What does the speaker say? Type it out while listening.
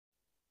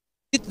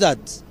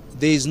that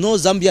there is no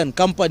Zambian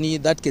company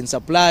that can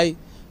supply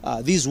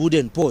these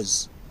wooden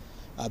poles,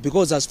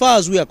 because as far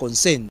as we are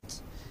concerned,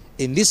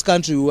 in this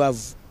country we have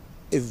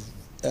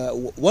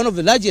one of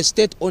the largest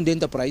state-owned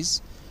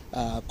enterprise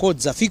called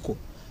Zafico,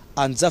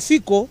 and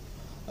Zafico,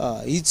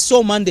 its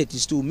sole mandate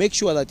is to make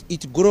sure that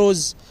it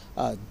grows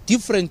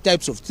different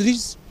types of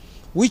trees,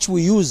 which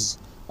we use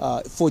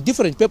for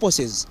different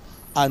purposes,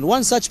 and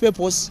one such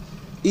purpose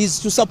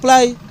is to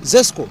supply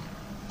Zesco,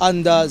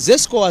 and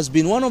Zesco has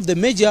been one of the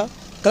major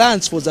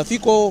clients for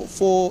Zafico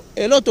for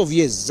a lot of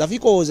years.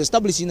 Zafico was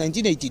established in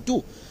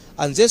 1982,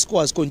 and Zesco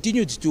has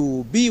continued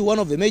to be one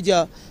of the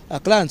major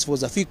clients for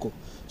Zafico.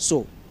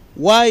 So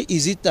why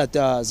is it that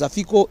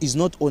Zafico is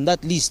not on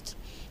that list?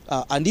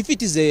 And if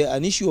it is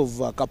an issue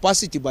of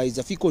capacity by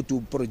Zafico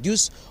to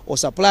produce or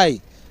supply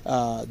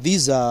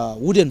these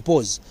wooden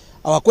poles,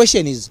 our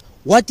question is,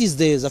 what is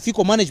the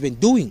Zafico management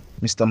doing?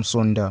 Mr.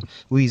 Musonda,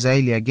 who is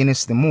highly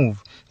against the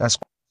move, has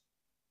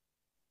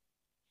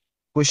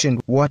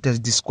questioned what has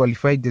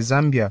disqualified the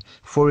Zambia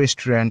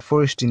Forestry and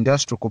Forest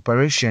Industrial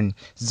Corporation,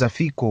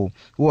 Zafico,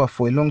 who have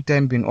for a long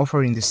time been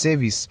offering the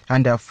service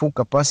and have full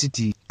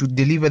capacity to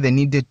deliver the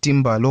needed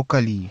timber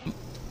locally.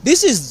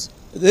 This is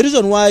the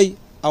reason why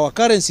our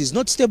currency is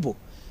not stable.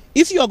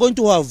 If you are going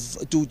to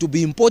have to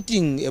be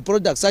importing a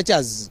product such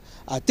as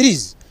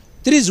trees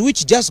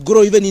which just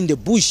grow even in the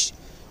bush,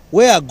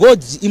 where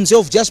God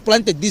himself just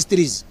planted these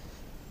trees,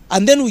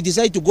 and then we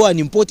decide to go and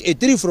import a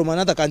tree from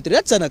another country,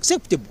 that's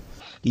unacceptable.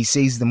 He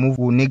says the move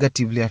will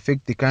negatively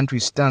affect the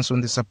country's stance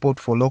on the support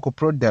for local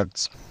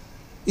products.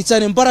 It's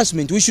an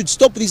embarrassment. We should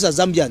stop this as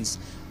Zambians.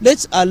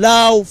 Let's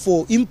allow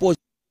for imports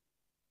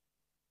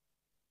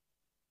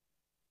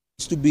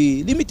to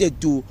be limited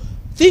to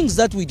things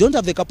that we don't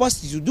have the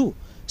capacity to do,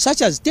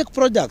 such as tech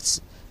products,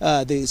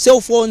 the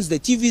cell phones, the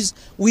TVs.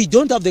 We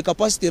don't have the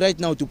capacity right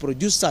now to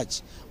produce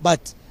such.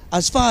 But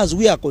as far as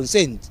we are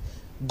concerned,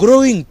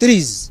 growing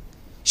trees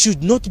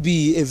should not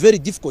be a very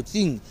difficult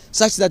thing,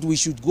 such that we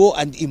should go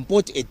and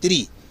import a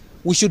tree.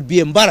 We should be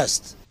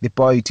embarrassed. The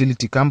power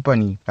utility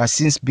company has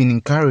since been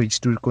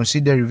encouraged to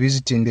reconsider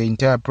revisiting the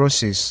entire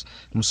process.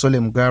 Musole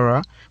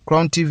Mgara,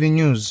 Crown TV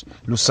News,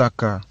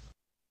 Lusaka.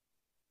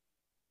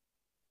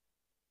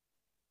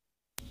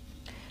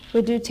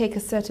 We do take a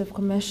set of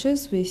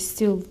commercials. We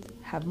still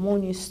have more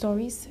news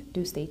stories.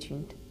 Do stay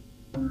tuned.